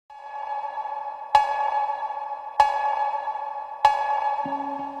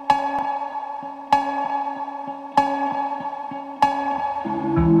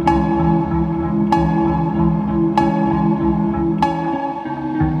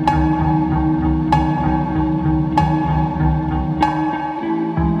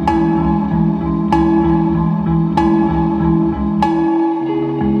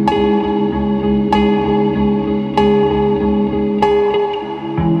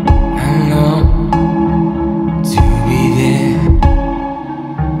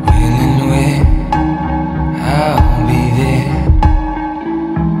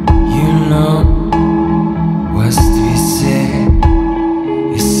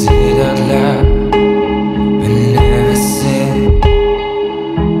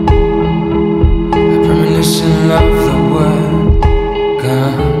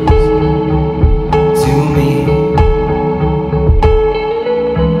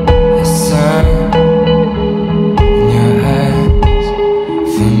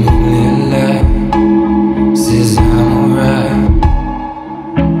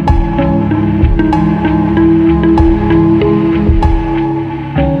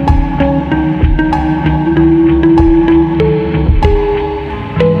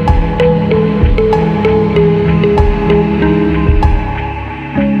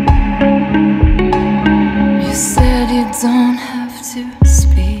Don't have to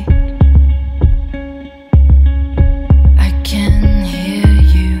speak. I can hear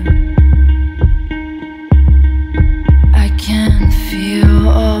you. I can feel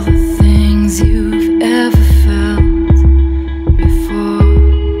all the things you've ever felt before.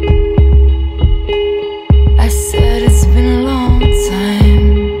 I said it's been a long time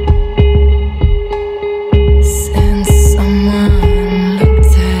since someone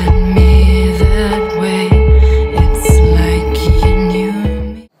looked at me that way.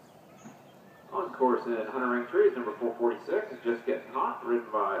 Course in Hunter Ring Trees, number 446 is Just Getting Hot, written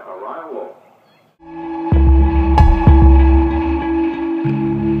by Arrival.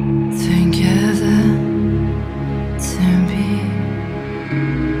 Together to be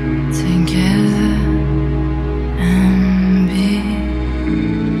together and be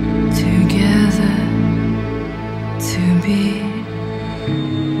together to be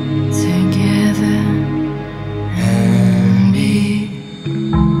together and be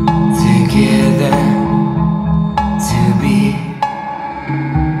together to be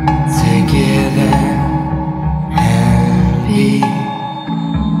together and be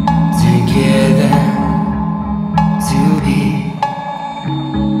together to be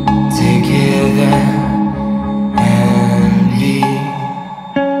together.